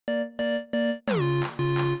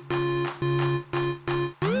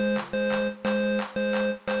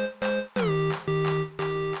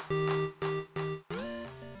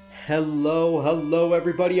Hello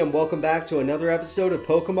everybody, and welcome back to another episode of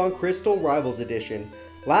Pokemon Crystal Rivals Edition.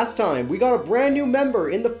 Last time, we got a brand new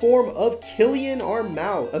member in the form of Killian our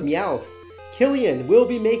Meowth. Killian will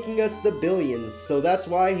be making us the billions, so that's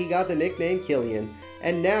why he got the nickname Killian.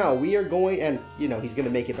 And now we are going, and you know, he's going to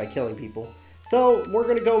make it by killing people. So, we're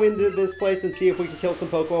going to go into this place and see if we can kill some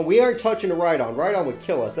Pokemon. We aren't touching a Rhydon. Rhydon would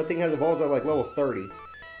kill us. That thing has evolves at like level 30.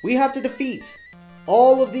 We have to defeat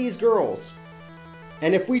all of these girls.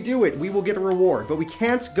 And if we do it, we will get a reward. But we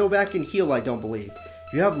can't go back and heal, I don't believe.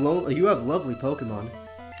 You have lovely Pokemon.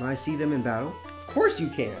 Can I see them in battle? Of course you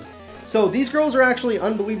can. So these girls are actually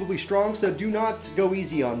unbelievably strong, so do not go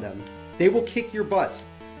easy on them. They will kick your butt.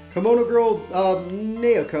 Kimono girl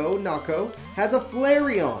Nako has a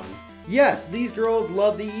Flareon. Yes, these girls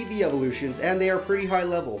love the Eevee evolutions, and they are pretty high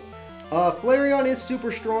level. Flareon is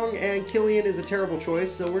super strong, and Killian is a terrible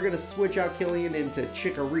choice, so we're going to switch out Killian into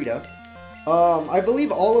Chikorita. I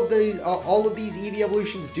believe all of these Eevee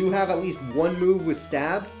evolutions do have at least one move with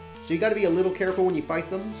Stab, so you got to be a little careful when you fight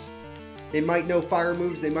them. They might know fire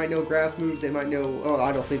moves, they might know grass moves, they might know. Oh,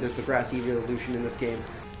 I don't think there's the grass Eevee evolution in this game,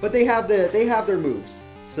 but they have their moves.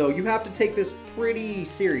 So you have to take this pretty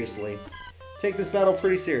seriously. Take this battle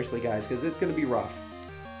pretty seriously, guys, because it's going to be rough.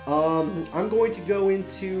 I'm going to go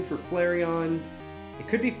for Flareon. It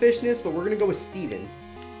could be Fishness, but we're going to go with Steven.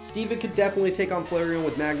 Steven could definitely take on Flareon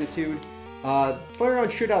with Magnitude. Flareon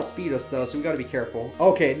should outspeed us though, so we gotta be careful.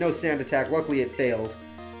 Okay, no Sand Attack. Luckily it failed.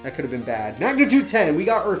 That could have been bad. Magnitude 10! We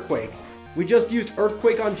got Earthquake. We just used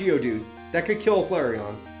Earthquake on Geodude. That could kill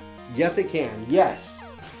Flareon. Yes, it can. Yes!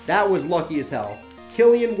 That was lucky as hell.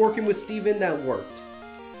 Killian working with Steven, that worked.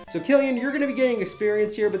 So Killian, you're gonna be getting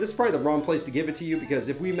experience here, but this is probably the wrong place to give it to you, because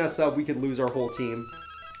if we mess up, we could lose our whole team.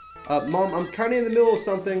 Mom, I'm kinda in the middle of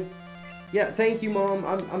something. Yeah, thank you, Mom.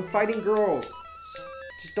 I'm fighting girls.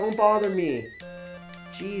 Just don't bother me.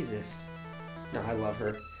 Jesus. No, I love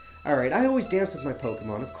her. Alright, I always dance with my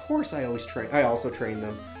Pokemon. Of course I always train. I also train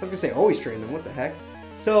them. I was gonna say always train them. What the heck?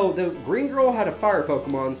 So, the green girl had a fire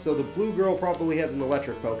Pokemon, so the blue girl probably has an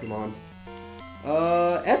electric Pokemon.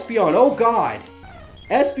 Espeon. Oh, God.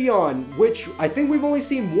 Espeon, which I think we've only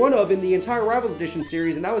seen one of in the entire Rivals Edition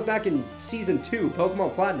series, and that was back in Season 2,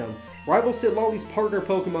 Pokemon Platinum. Rival Sitlolly's partner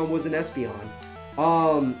Pokemon was an Espeon.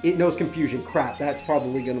 It knows Confusion. Crap, that's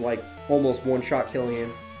probably gonna, like, almost one-shot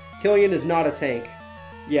Killian. Killian is not a tank.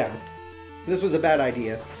 Yeah. This was a bad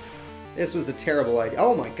idea. This was a terrible idea.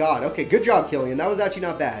 Oh my god, okay, good job, Killian. That was actually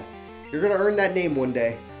not bad. You're gonna earn that name one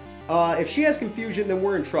day. If she has Confusion, then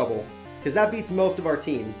we're in trouble. Because that beats most of our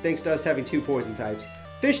team, thanks to us having two poison types.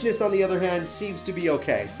 Fishness, on the other hand, seems to be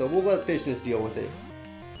okay, so we'll let Fishness deal with it.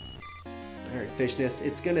 Alright, Fishness,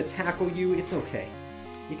 it's gonna tackle you. It's okay.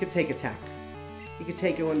 You can take a tackle. You can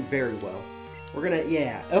take one very well. We're gonna,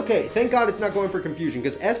 yeah. Okay, thank God it's not going for Confusion,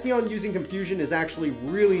 because Espeon using Confusion is actually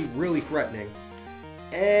really, really threatening.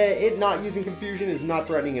 It not using Confusion is not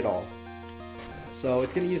threatening at all. So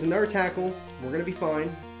it's gonna use another tackle. We're gonna be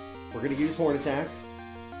fine. We're gonna use Horn Attack.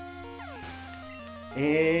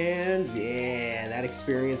 And yeah, that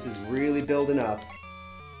experience is really building up.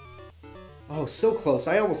 Oh, so close.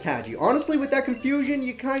 I almost had you. Honestly, with that Confusion,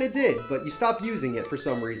 you kind of did, but you stopped using it for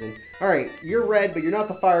some reason. Alright, you're red, but you're not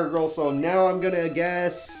the Fire Girl, so now I'm gonna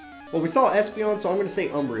guess. Well, we saw Espeon, so I'm gonna say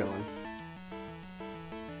Umbreon.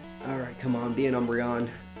 Alright, come on, be an Umbreon.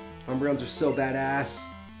 Umbreons are so badass.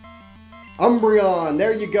 Umbreon!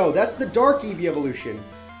 There you go. That's the Dark Eevee evolution.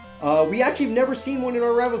 We actually have never seen one in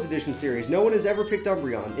our Rivals Edition series. No one has ever picked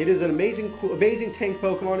Umbreon. It is an amazing tank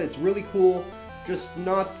Pokemon. It's really cool. Just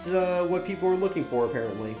not what people are looking for,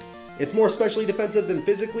 apparently. It's more specially defensive than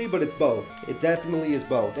physically, but it's both. It definitely is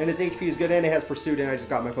both. And its HP is good, and it has Pursuit, and I just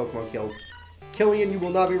got my Pokemon killed. Killian, you will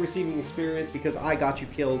not be receiving experience because I got you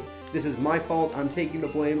killed. This is my fault. I'm taking the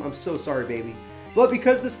blame. I'm so sorry, baby. But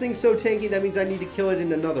because this thing's so tanky, that means I need to kill it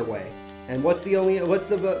in another way. And what's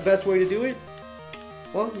the best way to do it?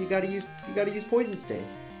 Well, you gotta use Poison Sting.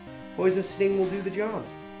 Poison Sting will do the job.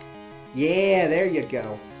 Yeah, there you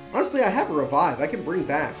go. Honestly, I have a revive. I can bring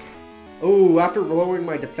back. Oh, after lowering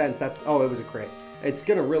my defense, that's... Oh, it was a crit. It's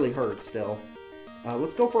gonna really hurt still.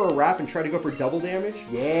 Let's go for a wrap and try to go for double damage.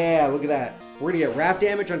 Yeah, look at that. We're gonna get wrap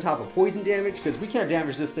damage on top of poison damage, because we can't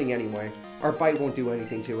damage this thing anyway. Our bite won't do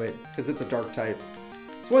anything to it, because it's a dark type.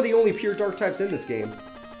 It's one of the only pure dark types in this game.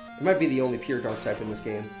 It might be the only pure dark type in this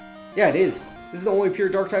game. Yeah, it is. This is the only pure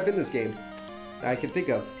dark type in this game that I can think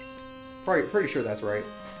of. Pretty sure that's right.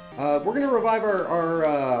 We're gonna revive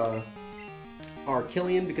our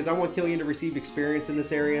Killian, because I want Killian to receive experience in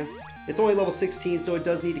this area. It's only level 16, so it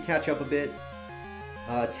does need to catch up a bit.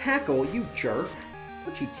 Tackle, you jerk.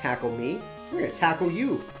 Don't you tackle me. We're gonna tackle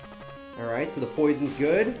you. Alright, so the poison's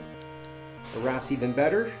good. The wrap's even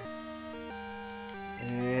better.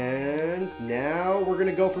 And now we're going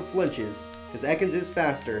to go for flinches, because Ekans is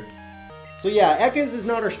faster. So yeah, Ekans is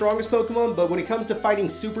not our strongest Pokemon, but when it comes to fighting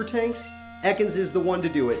super tanks, Ekans is the one to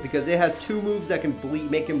do it, because it has 2 moves that can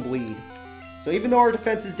make him bleed. So even though our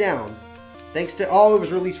defense is down, thanks to... Oh, it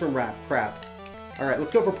was released from Wrap. Crap. Alright,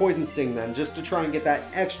 let's go for Poison Sting then, just to try and get that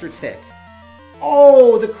extra tick.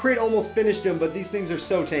 Oh, the crit almost finished him, but these things are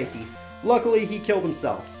so tanky. Luckily, he killed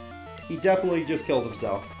himself. He definitely just killed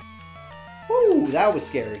himself. Woo, that was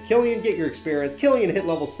scary. Killian, get your experience. Killian hit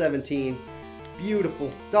level 17.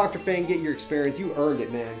 Beautiful. Dr. Fang, get your experience. You earned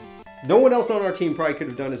it, man. No one else on our team probably could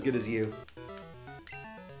have done as good as you.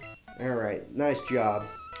 Alright, nice job.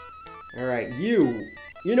 Alright, you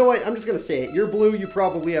know what? I'm just going to say it. You're blue, you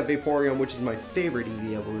probably have Vaporeon, which is my favorite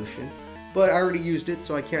Eevee evolution. But I already used it,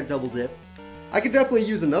 so I can't double dip. I could definitely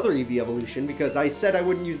use another Eevee evolution, because I said I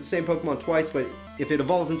wouldn't use the same Pokemon twice, but if it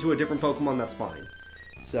evolves into a different Pokemon, that's fine.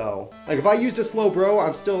 So, like, if I used a Slowbro,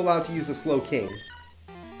 I'm still allowed to use a Slowking.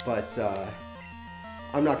 But,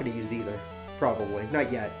 I'm not going to use either. Probably.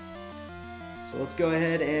 Not yet. So let's go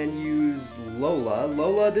ahead and use Lola.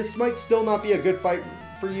 Lola, this might still not be a good fight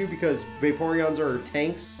for you, because Vaporeons are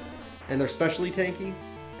tanks, and they're specially tanky,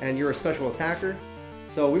 and you're a special attacker.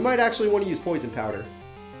 So we might actually want to use Poison Powder.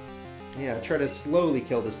 Yeah, try to slowly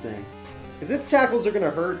kill this thing. Because its tackles are going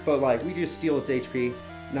to hurt, but, like, we just steal its HP.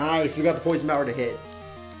 Nice, we got the Poison Power to hit.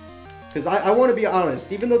 Because I want to be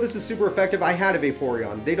honest, even though this is super effective, I had a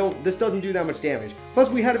Vaporeon. This doesn't do that much damage. Plus,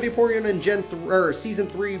 we had a Vaporeon in Season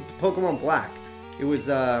 3 Pokemon Black. It was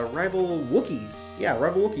Rival Wookiees. Yeah,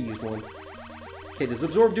 Rival Wookiee used one. Okay, does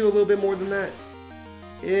Absorb do a little bit more than that?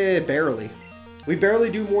 Barely. We barely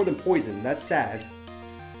do more than Poison. That's sad.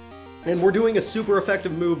 And we're doing a super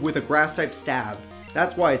effective move with a Grass-type Stab.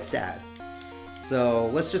 That's why it's sad. So,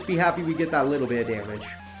 let's just be happy we get that little bit of damage.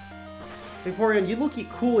 Vaporeon, you look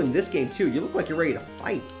cool in this game too. You look like you're ready to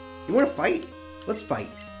fight. You want to fight? Let's fight.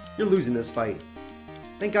 You're losing this fight.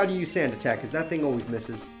 Thank God you use Sand Attack, because that thing always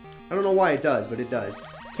misses. I don't know why it does, but it does.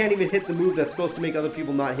 Can't even hit the move that's supposed to make other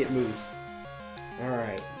people not hit moves.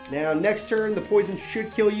 Alright. Now, next turn, the Poison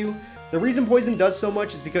should kill you. The reason Poison does so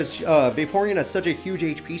much is because Vaporeon has such a huge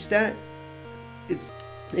HP stat.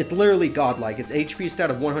 It's literally godlike. It's HP stat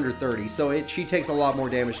of 130, so she takes a lot more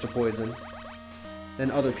damage to Poison than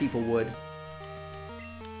other people would.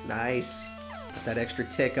 Nice. Got that extra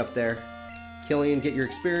tick up there. Killian, get your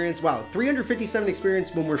experience. Wow, 357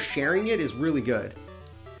 experience when we're sharing it is really good.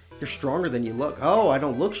 You're stronger than you look. Oh, I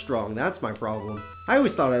don't look strong. That's my problem. I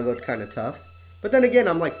always thought I looked kind of tough. But then again,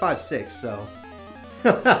 I'm like 5'6", so...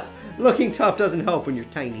 Looking tough doesn't help when you're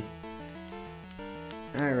tiny.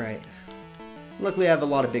 Alright. Luckily, I have a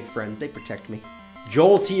lot of big friends. They protect me.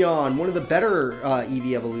 Jolteon, one of the better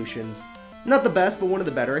Eevee evolutions. Not the best, but one of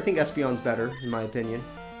the better. I think Espeon's better, in my opinion.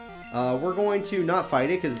 We're going to not fight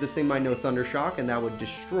it, because this thing might know Thunder Shock, and that would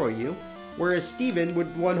destroy you. Whereas Steven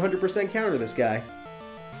would 100% counter this guy.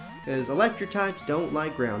 Because electric types don't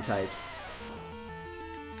like ground types.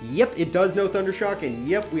 Yep, it does know Thunder Shock, and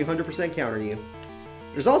yep, we 100% counter you.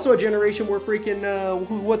 There's also a generation where freaking,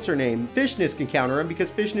 what's her name? Fishness can counter him,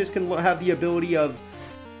 because Fishness can have the ability of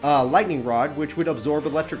Lightning Rod, which would absorb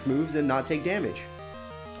electric moves and not take damage.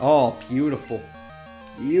 Oh, beautiful.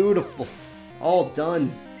 Beautiful. All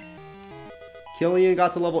done. Killian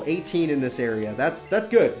got to level 18 in this area. That's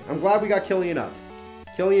good. I'm glad we got Killian up.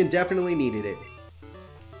 Killian definitely needed it.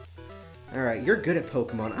 Alright, you're good at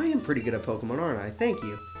Pokemon. I am pretty good at Pokemon, aren't I? Thank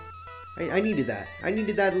you. I needed that. I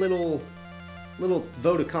needed that little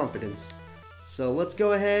vote of confidence. So let's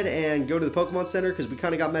go ahead and go to the Pokemon Center, because we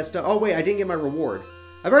kind of got messed up. Oh wait, I didn't get my reward.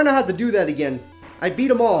 I better not have to do that again. I beat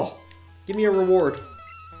them all. Give me a reward.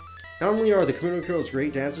 Not only are the Kimono girls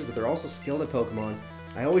great dancers, but they're also skilled at Pokemon.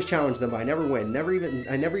 I always challenge them, but I never win.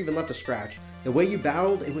 I never even left a scratch. The way you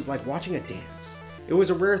battled, it was like watching a dance. It was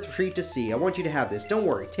a rare treat to see. I want you to have this. Don't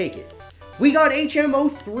worry, take it. We got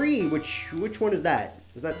HM03, which one is that?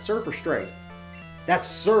 Is that Surf or Strength? That's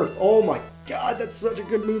Surf. Oh my god, that's such a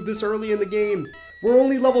good move this early in the game. We're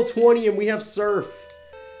only level 20 and we have Surf.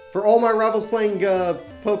 For all my rivals playing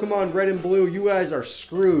Pokemon Red and Blue, you guys are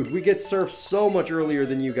screwed. We get Surf so much earlier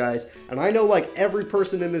than you guys. And I know like every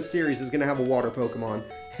person in this series is going to have a water Pokemon.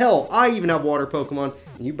 Hell, I even have water Pokemon.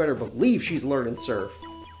 And you better believe she's learning Surf.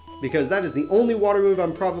 Because that is the only water move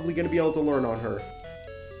I'm probably going to be able to learn on her.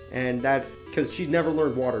 And that, because she's never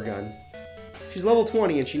learned Water Gun. She's level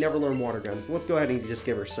 20 and she never learned Water Gun. So let's go ahead and just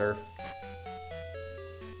give her Surf.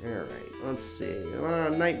 Alright, let's see.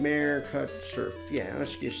 Nightmare, Cut, Surf. Yeah,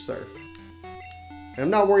 let's get Surf. And I'm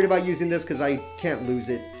not worried about using this because I can't lose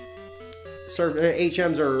it. Surf,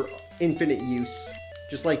 HMs are infinite use.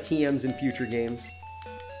 Just like TMs in future games.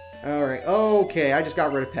 Alright, okay, I just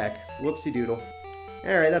got rid of Peck. Whoopsie doodle.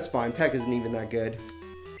 Alright, that's fine. Peck isn't even that good.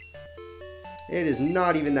 It is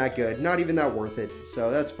not even that good. Not even that worth it.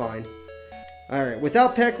 So that's fine. Alright,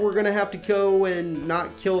 without Peck, we're going to have to go and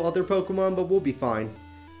not kill other Pokemon, but we'll be fine.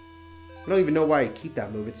 I don't even know why I keep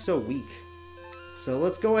that move. It's so weak. So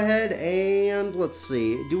let's go ahead and let's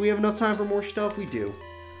see. Do we have enough time for more stuff? We do.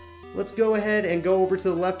 Let's go ahead and go over to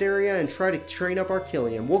the left area and try to train up our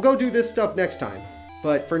Killian. We'll go do this stuff next time.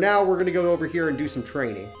 But for now, we're going to go over here and do some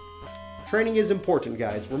training. Training is important,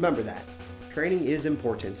 guys. Remember that. Training is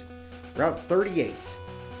important. Route 38.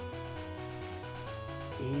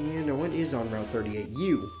 And what is on Route 38?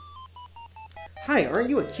 You. Hi, aren't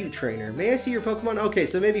you a cute trainer? May I see your Pokemon? Okay,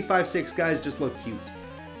 so maybe 5-6 guys just look cute.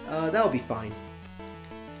 That'll be fine.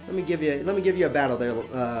 Let me give you a battle there.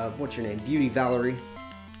 What's your name? Beauty Valerie.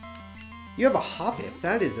 You have a Hoppip.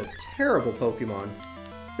 That is a terrible Pokemon.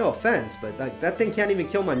 No offense, but that thing can't even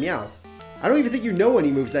kill my Meowth. I don't even think you know any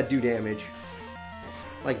moves that do damage.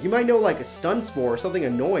 Like, you might know, like, a Stun Spore or something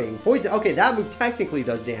annoying. Poison, okay, that move technically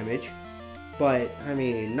does damage. But, I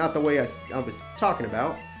mean, not the way I was talking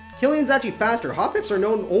about. Killian's actually faster. Hoppips are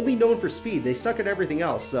only known for speed. They suck at everything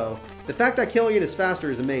else, so the fact that Killian is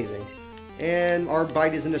faster is amazing. And our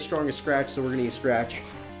Bite isn't as strong as Scratch, so we're going to use Scratch.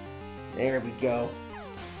 There we go.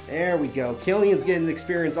 There we go. Killian's getting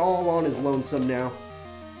experience all on his lonesome now.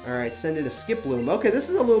 Alright, send it a Skiploom. Okay, this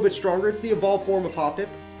is a little bit stronger. It's the evolved form of Hoppip.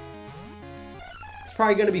 It's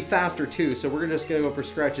probably going to be faster too, so we're just going to go for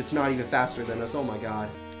Scratch. It's not even faster than us. Oh my god.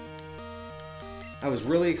 I was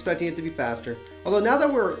really expecting it to be faster. Although now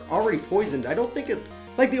that we're already poisoned, I don't think it...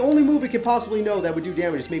 Like, the only move it could possibly know that would do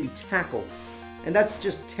damage is maybe Tackle. And that's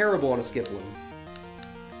just terrible on a Skiploom.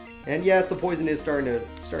 And yes, the poison is starting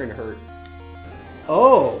to hurt.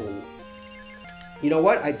 Oh! You know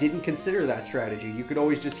what? I didn't consider that strategy. You could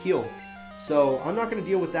always just heal. So, I'm not going to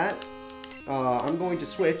deal with that. I'm going to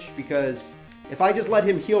switch, because if I just let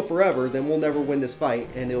him heal forever, then we'll never win this fight,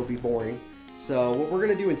 and it'll be boring. So, what we're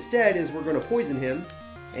going to do instead is we're going to poison him,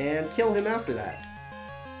 and kill him after that.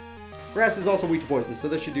 Grass is also weak to poison, so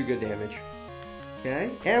this should do good damage.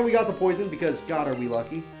 Okay, and we got the poison, because god are we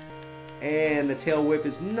lucky. And the Tail Whip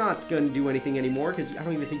is not going to do anything anymore, because I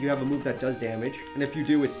don't even think you have a move that does damage. And if you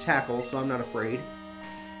do, it's Tackle, so I'm not afraid.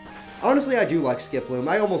 Honestly, I do like Skiploom.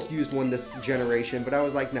 I almost used one this generation, but I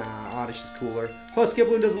was like, nah, Oddish is cooler. Plus,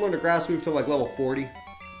 Skiploom doesn't learn a Grass move till like level 40,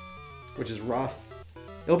 which is rough.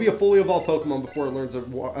 It'll be a fully evolved Pokemon before it learns a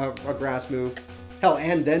Grass move. Hell,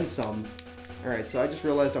 and then some. Alright, so I just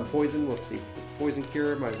realized I'm poisoned. Let's see. Poison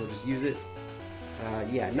Cure, might as well just use it.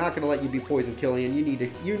 Yeah, not gonna let you be Poison Killian.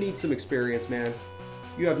 You need some experience, man.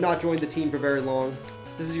 You have not joined the team for very long.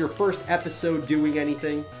 This is your first episode doing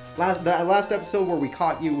anything. The last episode where we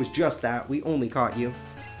caught you was just that. We only caught you.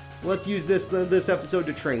 So let's use this episode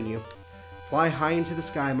to train you. Fly high into the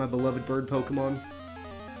sky, my beloved bird Pokemon.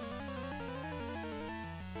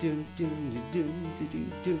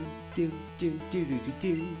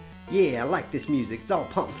 Yeah, I like this music. It's all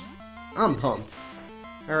pumped. I'm pumped.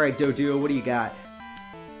 Alright, Doduo, what do you got?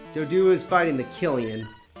 Doduo is fighting the Killian.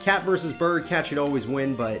 Cat versus bird, cat should always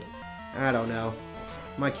win, but I don't know.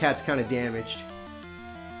 My cat's kind of damaged.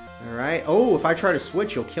 Alright. Oh, if I try to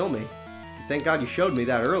switch, you'll kill me. Thank God you showed me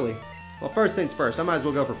that early. Well, first things first, I might as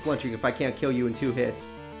well go for flinching if I can't kill you in 2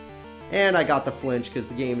 hits. And I got the flinch because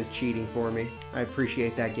the game is cheating for me. I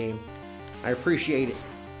appreciate that game. I appreciate it.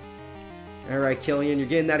 Alright, Killian, you're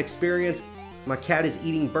getting that experience. My cat is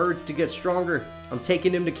eating birds to get stronger. I'm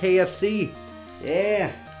taking him to KFC.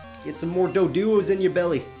 Yeah. Get some more Doduos in your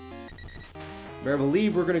belly. Better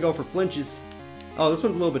believe we're going to go for flinches. Oh, this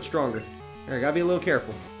one's a little bit stronger. Alright, gotta be a little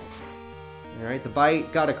careful. Alright, the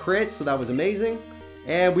bite got a crit, so that was amazing.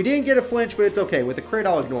 And we didn't get a flinch, but it's okay. With the crit,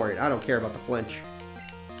 I'll ignore it. I don't care about the flinch.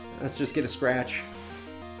 Let's just get a scratch.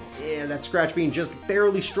 Yeah, that scratch being just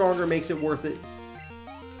barely stronger makes it worth it.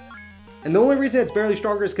 And the only reason it's barely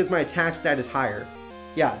stronger is because my attack stat is higher.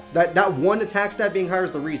 Yeah, that one attack stat being higher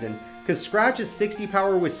is the reason. Because Scratch is 60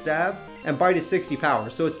 power with Stab, and Bite is 60 power.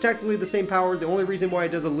 So it's technically the same power. The only reason why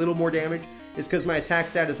it does a little more damage is because my attack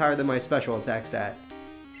stat is higher than my special attack stat.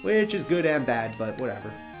 Which is good and bad, but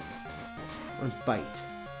whatever. Let's bite.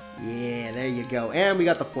 Yeah, there you go. And we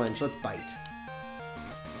got the flinch. Let's bite.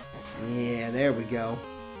 Yeah, there we go.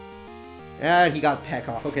 And he got Peck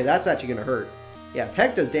off. Okay, that's actually going to hurt. Yeah,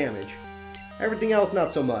 Peck does damage. Everything else,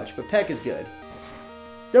 not so much, but Peck is good.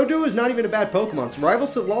 Doduo is not even a bad Pokemon. So Rival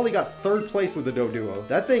Sitlali got 3rd place with the Doduo.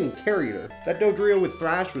 That thing carried her. That Dodrio with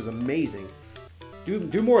Thrash was amazing.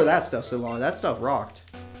 Do more of that stuff, Sitlali. That stuff rocked.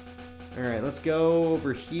 Alright, let's go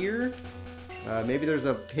over here. Maybe there's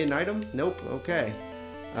a hidden item? Nope, okay.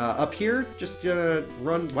 Up here, just gonna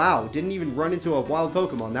run. Wow, didn't even run into a wild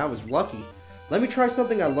Pokemon. That was lucky. Let me try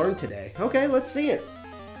something I learned today. Okay, let's see it.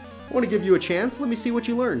 I want to give you a chance. Let me see what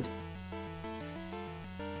you learned.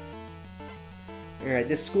 Alright,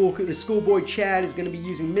 this schoolboy Chad is going to be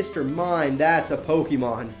using Mr. Mime. That's a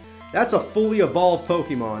Pokemon. That's a fully evolved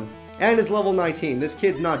Pokemon. And it's level 19. This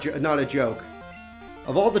kid's not a joke.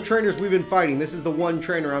 Of all the trainers we've been fighting, this is the one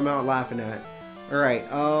trainer I'm not laughing at. Alright,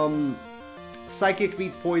 Psychic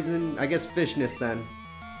beats Poison. I guess Fishness then.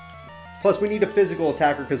 Plus, we need a physical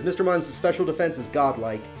attacker because Mr. Mime's special defense is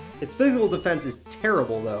godlike. Its physical defense is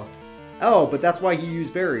terrible, though. Oh, but that's why he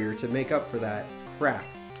used Barrier, to make up for that. Crap.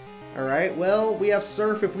 Alright, well, we have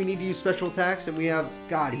Surf if we need to use special attacks, and we have...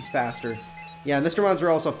 God, he's faster. Yeah, Mr. Mimes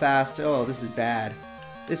are also fast. Oh, this is bad.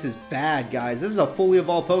 This is bad, guys. This is a fully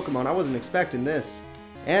evolved Pokemon. I wasn't expecting this.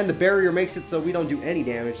 And the Barrier makes it so we don't do any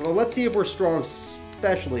damage. So let's see if we're strong,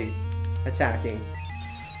 especially attacking.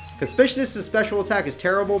 Because Fishness' special attack is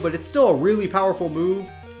terrible, but it's still a really powerful move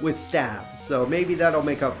with Stab. So maybe that'll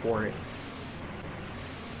make up for it.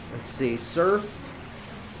 Let's see, Surf.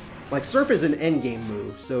 Like, Surf is an endgame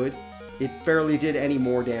move, so it barely did any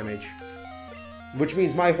more damage. Which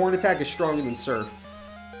means my Horn attack is stronger than Surf.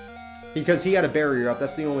 Because he had a Barrier up,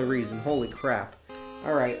 that's the only reason. Holy crap.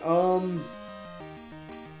 Alright,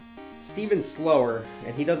 Steven's slower,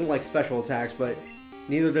 and he doesn't like special attacks, but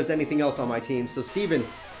neither does anything else on my team. So Steven,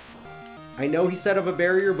 I know he set up a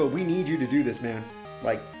Barrier, but we need you to do this, man.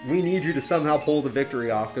 Like, we need you to somehow pull the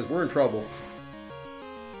victory off, because we're in trouble.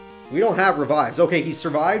 We don't have revives. Okay, he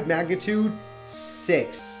survived. Magnitude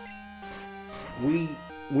 6. We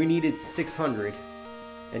needed 600.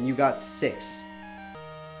 And you got 6.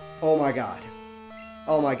 Oh my god.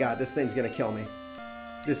 Oh my god, this thing's gonna kill me.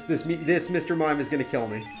 This Mr. Mime is gonna kill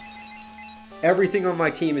me. Everything on my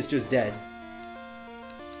team is just dead.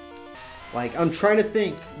 Like, I'm trying to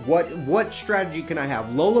think, what strategy can I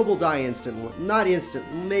have? Lola will die instantly. Not instant,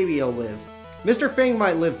 maybe he'll live. Mr. Fang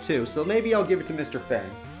might live too, so maybe I'll give it to Mr. Fang.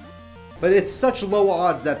 But it's such low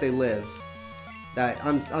odds that they live that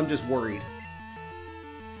I'm just worried.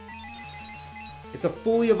 It's a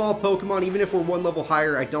fully evolved Pokemon. Even if we're one level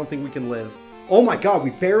higher, I don't think we can live. Oh my god,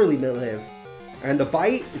 we barely live. And the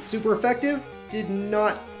bite, it's super effective. Did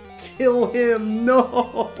not kill him.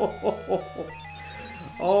 No.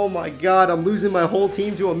 Oh my god, I'm losing my whole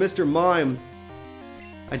team to a Mr. Mime.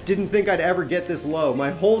 I didn't think I'd ever get this low.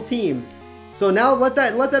 My whole team. So now let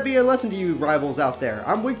that be a lesson to you rivals out there.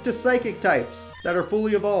 I'm weak to psychic types that are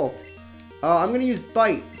fully evolved. I'm going to use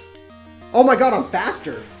Bite. Oh my god, I'm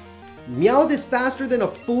faster. Meowth is faster than a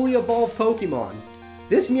fully evolved Pokemon.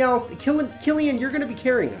 This Meowth, Killian, you're going to be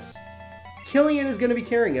carrying us. Killian is going to be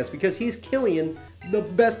carrying us because he's Killian, the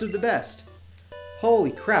best of the best.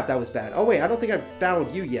 Holy crap, that was bad. Oh wait, I don't think I've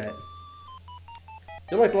battled you yet.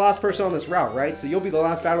 You're like the last person on this route, right? So you'll be the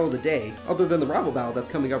last battle of the day, other than the rival battle that's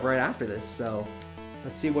coming up right after this. So,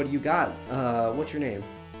 let's see what you got. What's your name?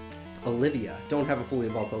 Olivia. Don't have a fully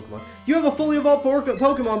evolved Pokemon. You have a fully evolved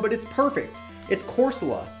Pokemon, but it's perfect. It's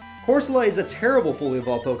Corsola. Corsola is a terrible fully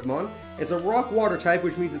evolved Pokemon. It's a rock-water type,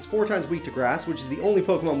 which means it's 4 times weak to grass, which is the only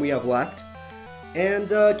Pokemon we have left. And,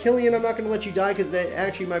 Killian, I'm not going to let you die, because that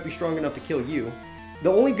actually might be strong enough to kill you.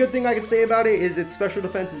 The only good thing I could say about it is its special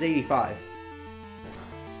defense is 85.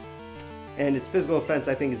 And its physical defense,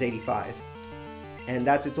 I think, is 85. And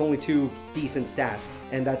that's its only 2 decent stats.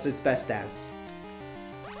 And that's its best stats.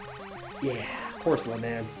 Yeah, Corsola,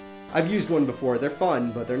 man. I've used one before. They're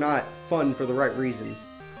fun, but they're not fun for the right reasons.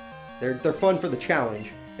 They're fun for the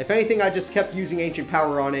challenge. If anything, I just kept using Ancient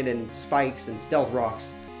Power on it and Spikes and Stealth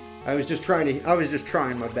Rocks. I was just trying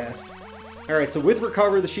my best. Alright, so with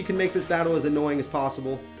Recover, she can make this battle as annoying as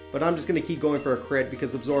possible. But I'm just going to keep going for a crit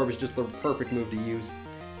because Absorb is just the perfect move to use.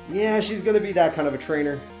 Yeah, she's gonna be that kind of a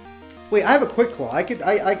trainer. Wait, I have a Quick Claw.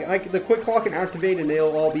 The Quick Claw can activate and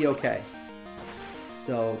they'll all be okay.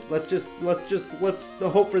 So let's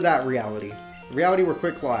hope for that reality. The reality where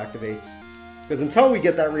Quick Claw activates. Because until we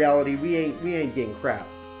get that reality, we ain't getting crap.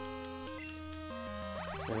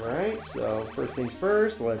 Alright, so first things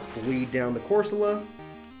first, let's bleed down the Corsola.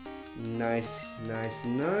 Nice, nice,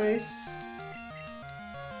 nice.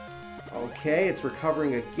 Okay, it's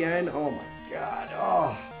recovering again. Oh my god,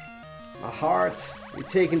 oh. My heart, you're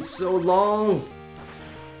taking so long.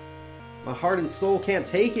 My heart and soul can't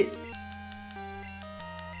take it.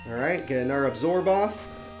 Alright, get another Absorb off.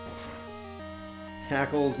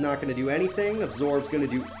 Tackle's not going to do anything. Absorb's going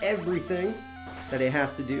to do everything that it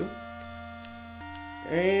has to do.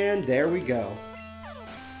 And there we go.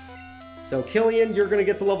 So Killian, you're going to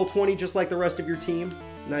get to level 20 just like the rest of your team.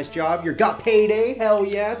 Nice job. You got payday. Hell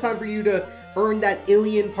yeah. Time for you to earn that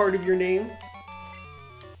Ilian part of your name.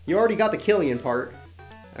 You already got the Killian part.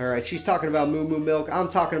 Alright, she's talking about Moo Moo Milk. I'm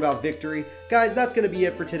talking about victory. Guys, that's going to be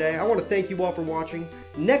it for today. I want to thank you all for watching.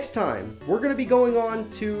 Next time, we're going to be going on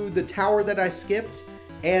to the tower that I skipped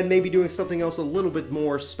and maybe doing something else a little bit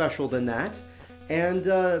more special than that. And,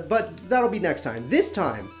 but that'll be next time. This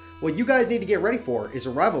time, what you guys need to get ready for is a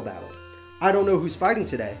rival battle. I don't know who's fighting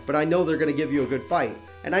today, but I know they're going to give you a good fight.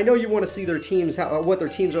 And I know you want to see their teams, what their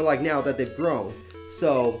teams are like now that they've grown.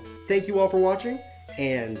 So, thank you all for watching,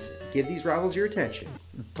 and give these rivals your attention.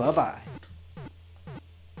 Bye-bye.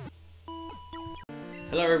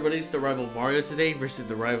 Hello everybody, it's the rival Mario today versus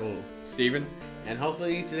the rival Steven. And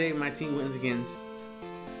hopefully today my team wins against...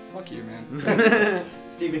 Fuck you, man.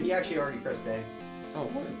 Steven, he actually already pressed A. Oh,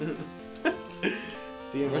 what?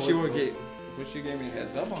 Wish you gave me a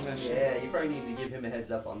heads up on that shit. Yeah, you probably need to give him a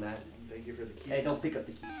heads up on that. Thank you for the keys. Hey, don't pick up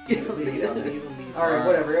the key. Alright,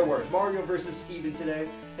 whatever, it worked. Mario versus Steven today.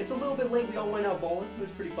 It's a little bit late, we all went out bowling. It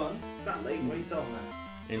was pretty fun. It's not late, what are you talking about?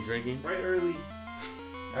 And drinking. Right early.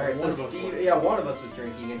 Alright, so Steve, yeah, one of us was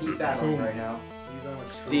drinking, and he's battling right now. He's on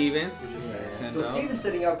Steven. So Steven's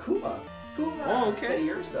sitting out Kuma. Oh, okay.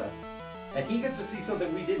 Teddy Ursa. And he gets to see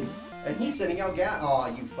something we didn't. And he's sending out gas. Aw,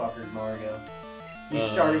 you fucker, Mario. You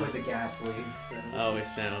started with the gas leads. I always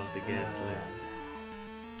stand with the gas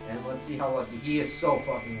lead. And let's see how lucky. He is so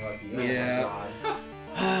fucking lucky. Yeah. Oh my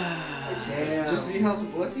god. Damn. Just see how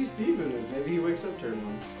lucky Steven is. Maybe he wakes up turn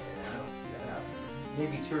 1. Yeah, I don't see that happening.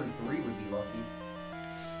 Maybe turn 3 would be lucky.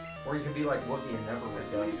 Or you could be like Wookie and never wake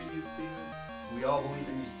up. believe in you, Steven. We all believe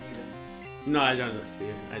in you, Steven. No, I don't know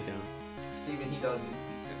Steven. I don't. Steven, he doesn't.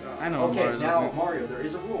 I know. Okay, Mario now doesn't. Mario, there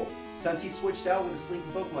is a rule. Since he switched out with a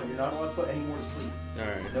sleeping Pokemon, you're not allowed to put any more to sleep.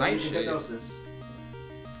 Alright. No Nightshade. hypnosis.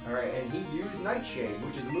 Alright, and he used Nightshade,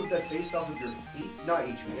 which is a move that's based off of your not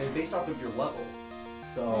HP, it's based off of your level.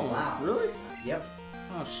 So wow. Really? Yep.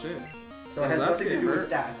 Oh shit. So it has that's nothing to getting do with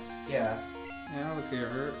hurt. stats. Yeah. Yeah, let's get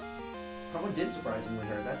hurt. Someone did surprisingly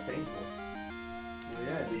hurt. That's painful. Well,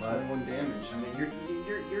 yeah, did 21 damage. I mean,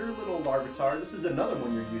 you're a little Larvitar. This is another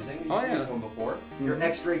one you're using. You've Oh, yeah. used one before. Your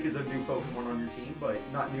X-Drake is a new Pokemon on your team, but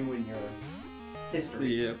not new in your history.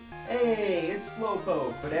 Yep. Hey, it's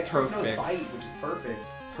Slowpoke, but X-Drake knows Perfect. Bite, which is perfect.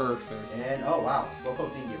 Perfect. And oh wow,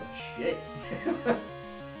 Slowpoke didn't give a shit.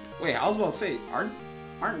 Wait, I was about to say, aren't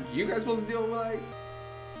you guys supposed to deal with like?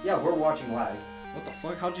 Yeah, we're watching live. What the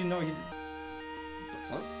fuck? How'd you know he? What the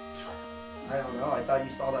fuck? I don't know. I thought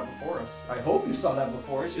you saw that before us. I hope you saw that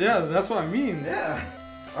before us. Yeah, that's what I mean. Yeah.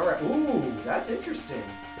 All right. Ooh, that's interesting.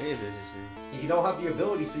 It is interesting. You don't have the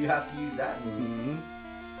ability, so you have to use that move.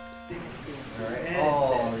 Mm-hmm. All right.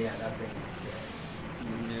 Oh yeah, that thing's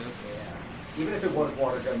dead. Yeah. Yeah. Even if it was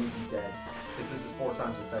water gun, you'd be dead, because this is 4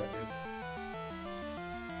 times effective.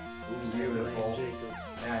 Ooh, beautiful.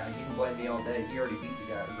 Yeah, you can blame me all day. He already beat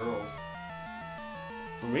the guy, the girls.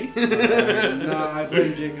 For me? No, I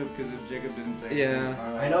blame Jacob because if Jacob didn't say Yeah.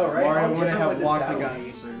 anything, I know, right? How Mario wouldn't different have would this walked the battle guy be?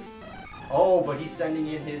 he served. Oh, but he's sending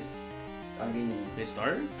in his. I mean, They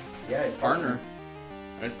started? yeah, his Partner.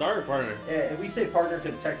 I started partner. Yeah, and we say partner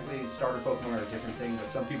because technically starter Pokemon are a different thing, but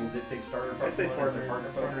some people did pick starter Pokemon I say as partner. their partner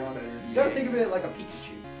Partner's Pokemon. better. You gotta think of it like a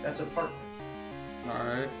Pikachu. That's a partner.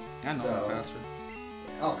 Alright. I know So- I'm faster.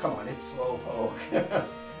 Oh, come on, it's Slowpoke.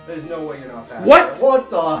 There's no way you're not faster. What?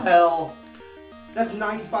 What the hell? That's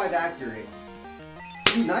 95 accurate.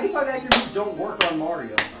 Dude, 95 accurate moves don't work on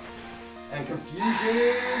Mario. And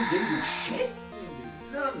Confusion didn't do shit?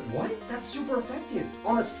 What? That's super effective.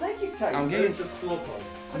 On a Psychic type. I'm But getting it's a Slowpoke.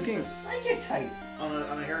 But it's a Psychic type. On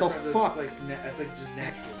a hair The that's fuck? like that's like just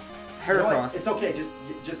natural. You know what? Heracross. It's okay.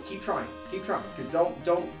 Just keep trying. Keep trying. Because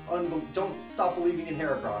don't stop believing in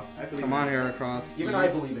Heracross. I believe Come on, in it. Heracross. Even I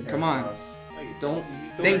believe in Heracross. Come on. Don't- You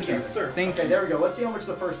told Thank me you. to surf. Thank Okay, you. there we go. Let's see how much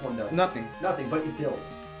the first one does. Nothing. Nothing, but it builds.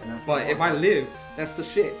 And that's the But if I one. live, that's the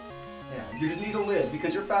shit. Yeah, you just need to live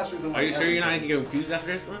because you're faster than. Are you sure you're not everything. gonna get confused after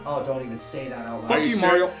this one? Oh, don't even say that out loud. Fuck you you, sure?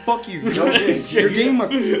 Mario. Fuck you. No, Your game.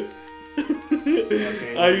 Okay.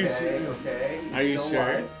 Are you Okay, sure? okay. He's Are you still sure?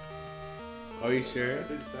 alive. Are you sure? I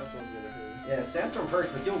think Sandstorm's gonna hurt. Yeah, Sandstorm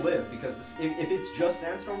hurts, but you'll live because if it's just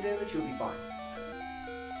Sandstorm damage, you'll be fine.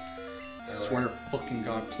 I swear to fucking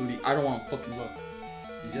God, please. I don't want fucking luck.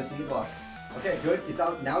 You just need luck. Okay, good. It's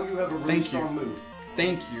out. Now you have a really Thank you. strong move.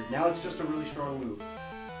 Thank you. Now it's just a really strong move.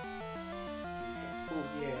 Oh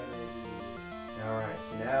yeah. Alright,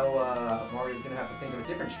 so now Mario's gonna have to think of a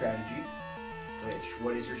different strategy.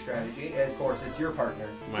 What is your strategy? And of course, it's your partner.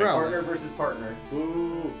 My Bro. Partner versus partner.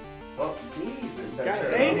 Ooh. Well, Jesus, God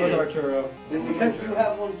Arturo. dang I'm with Arturo. It's because you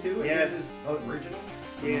have one too? and Yes. This is original?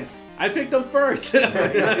 Yes. I picked them first. I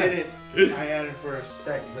did it. I had it first.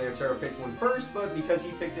 Technically, Arturo picked one first, but because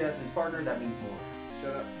he picked it as his partner, that means more.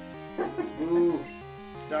 Shut up. Ooh.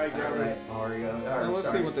 Die, grab it. Alright, Mario. Well, let's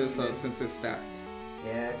see what this since it's stats.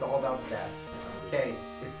 Yeah, it's all about stats. Okay,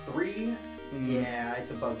 it's 3. Yeah,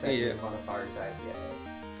 it's a bug type on a fire type. Yeah, it's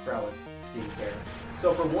Krellis didn't care.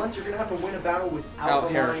 So for once, you're gonna have to win a battle without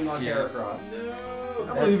relying on Heracross. No.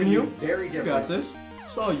 I believe in you. Very You different. got this.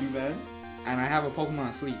 Saw you, man. And I have a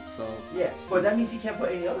Pokemon asleep, so. Yes, but that means he can't put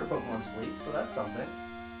any other Pokemon to sleep, so that's something.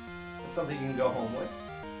 That's something you can go home with.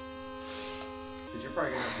 Because you're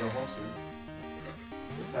probably gonna have to go home soon.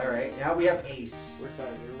 Alright, now we have Ace. We're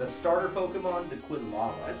tired. The starter Pokemon, the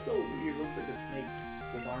Quidlava. That's so weird. Looks like a snake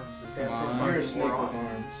with arms. It stands Come for on. You're a Arms snake More with On.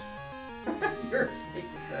 arms. You're a snake.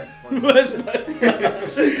 That's funny.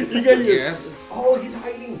 You got your Yes. Oh, he's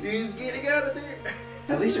hiding. He's getting out of there.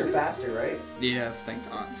 At least you're faster, right? Yes, thank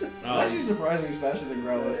God. Oh, Actually, surprisingly faster than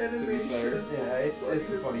Growlithe, to be fair. Yeah, it's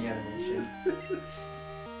a funny animation.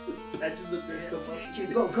 Just patches the bit so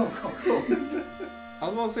much. Go, go, go, go. I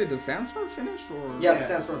was about to say, did Sandstorm finish or? Yeah, the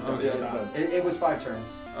Sandstorm's Okay, done. it's done. It was 5 turns.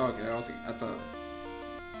 Okay, I thought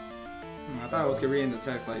I was gonna read in the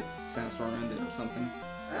text like Sandstorm ended or something.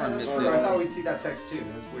 That's missed true. it. I thought we'd see that text too.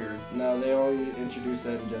 That's weird. No, they only introduced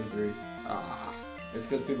that in Gen 3. Ah. It's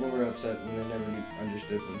because people were upset when they never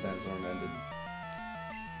understood when Sandstorm ended.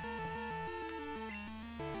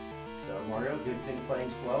 So Mario, good thing playing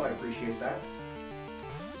slow. I appreciate that.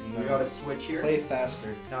 You got to switch here. Play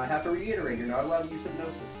faster. Now I have to reiterate, you're not allowed to use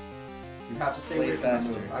hypnosis. You have to stay Play away from the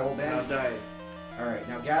faster. move. I will ban Now you. die. Alright,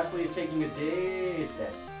 now Ghastly is taking a day. It's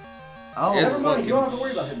dead. Oh, It's Never mind, you don't have to fucking-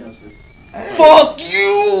 worry about hypnosis. Fuck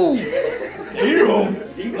you! Damn!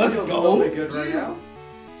 Steven Let's feels a go. little bit good right now.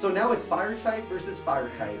 So now it's fire type versus fire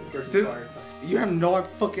type. Versus This- fire type. You have no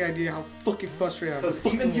fucking idea how fucking frustrated I So am.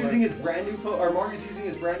 Steven's using his brand new or Mario's using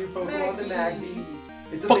his brand new Pokemon, the Magby.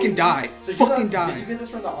 It's a Fucking baby. die. So you Fucking got, die. Did you get this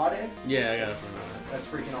from the odd egg? Yeah, I got it from That's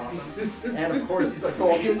freaking awesome. And of course he's like,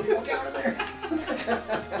 oh, get the fuck out of there.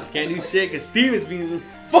 that. Can't do shit because Steve is being.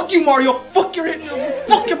 Fuck you, Mario. Fuck your hypnosis.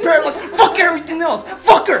 Fuck your paralysis. Fuck everything else.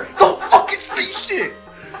 Fuck her. Don't fucking say shit.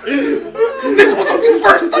 This was gonna be the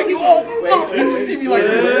first time you all motherfuckers see me like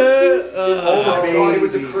this. Oh my god, it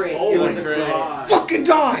was a crit. Oh it was my a crit. god. Fucking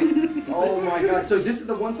die. Oh my god, so this is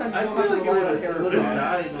the one time you I don't have feel to like it rely on would have Heracross.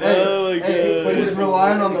 died. Hey, Oh my hey, God. but he's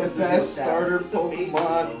relying on the Because there's no best stat. starter It's a baby.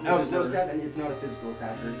 Pokemon There's no ever. stat and it's not a physical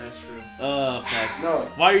attacker. That's true. Oh, facts. No.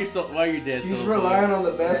 Why are you dead He's so relying on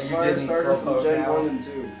the best Yeah, you fire did need starter from Slowpoke Gen now. 1 and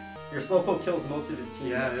 2. Your Slowpoke kills most of his team.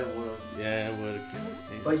 Yeah, it was. Yeah, it would have killed this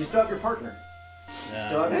team. But you still have your partner. You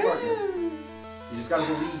still have your partner. You just gotta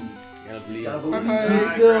believe. You gotta You believe. just gotta believe. Bye-bye.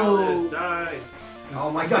 Die, go. Growlithe, die. Oh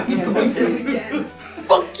my god, he's going to it again.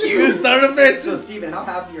 Fuck You you. son of a bitch! So Steven, how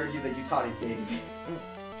happy are you that you taught it dig?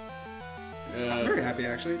 I'm very happy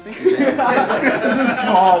actually. Thank you. This is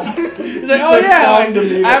calm. He's like, oh yeah, calm to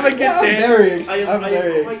me. I have a good Yeah, I'm chance. very, I'm I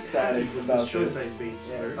very quite ecstatic happy with about this choice this. I made,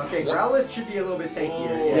 sir. Okay, Growlithe should be a little bit tankier.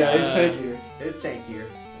 Oh. Yeah, he's Yeah. tankier. It's tankier.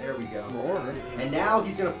 There we go. Roar. And now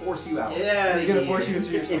he's gonna force you out. Yeah, He's gonna force you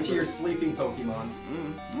into your Into your sleeping Pokemon.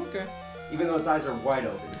 Okay. Even though its eyes are wide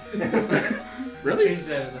open. Really? Change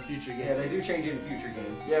that in the future games. Yeah, they do change it in future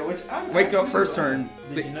games. Yeah, which I'm Wake up actually first glad. turn.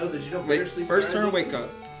 Did you know? Did you know? Wait, Better sleep first turn, paralysis? wake up.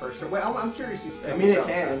 First turn. Wait, I'm curious who's I mean, it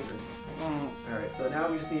can. Alright, so now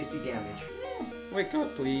we just need to see damage. Wake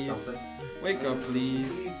up, please. Something. Wake up, please.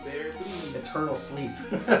 Please, bear, please. Eternal sleep.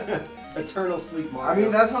 Eternal sleep, I Mario.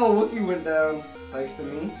 mean, that's how Wookiee went down, thanks to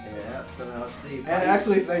me. Yeah, so now let's see. And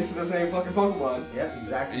actually, thanks to the same fucking Pokemon. Yep,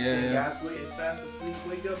 exactly. Yeah, Same yeah. Ghastly. It's fast asleep.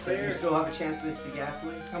 Wake up, So you bear. still have a chance against the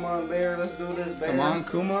Ghastly. Come on, Bear, let's do this, Bear. Come on,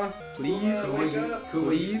 Kuma, please. Kuma. Wake up. Kuma,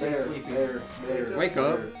 Please. you stay Bear, sleeping. Bear, Bear. Wake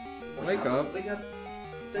up. Wake up. Wake up.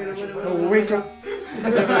 Oh, wake up.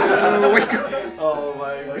 Oh, wake up. Oh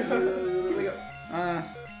my Wake god. up. Wake up.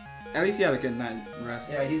 At least he had a good night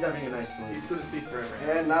rest. Yeah, he's having a nice sleep. He's gonna sleep forever.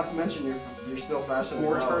 And not to mention, you're still faster than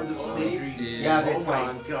 4 Growlithe. turns of Oh, sleep. dreams. Yeah, Oh that's my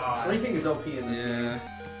gone. god. Sleeping is OP in this game, Yeah.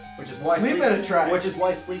 which is why Sleep at a track. Which is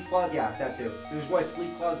why sleep clause. Yeah, that too. Which is why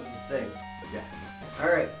sleep clause is a thing. Yeah. All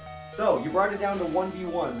right. So you brought it down to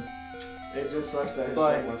 1v1. It just sucks that his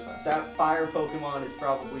But Pokemon's faster. that fire Pokemon is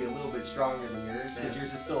probably a little bit stronger than yours because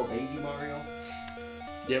yours is still a baby Mario.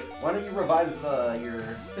 Yep. Why don't you revive your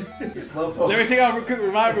slow Pokemon? Let me take out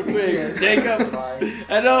revive real quick. Jacob. Revive.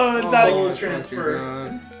 I know it's Soul not.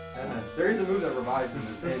 transfer. There is a move that revives in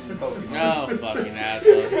this in Pokemon. No, fucking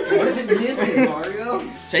asshole. What if it misses, Mario?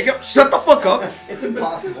 Jacob, shut the fuck up. It's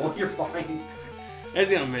impossible. You're fine. It's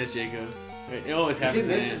gonna miss Jacob. It always If happens.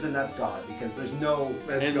 it misses, then that's God because there's no.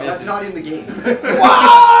 It That's misses. not in the game.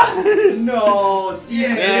 Wow! No,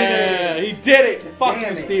 Steven. Yeah, he did it. Fuck Damn you,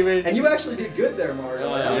 it. Steven. And you actually did good there, Mario.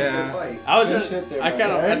 That was a Yeah. good fight. I was Good just. shit there, I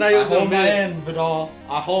kind of. man. I thought he was gonna miss. Vidal.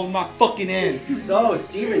 I hold my fucking end. So,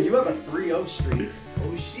 Steven, you have a 3-0 streak.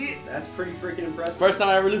 Oh shit, that's pretty freaking impressive. First time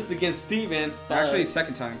I ever lost against Steven. Actually,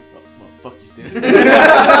 second time. Well, fuck you, Steven.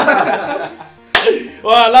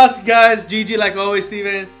 Well, I lost, guys. GG like always,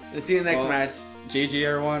 Steven. And see you in the next match. GG,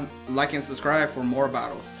 everyone. Like and subscribe for more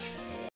battles.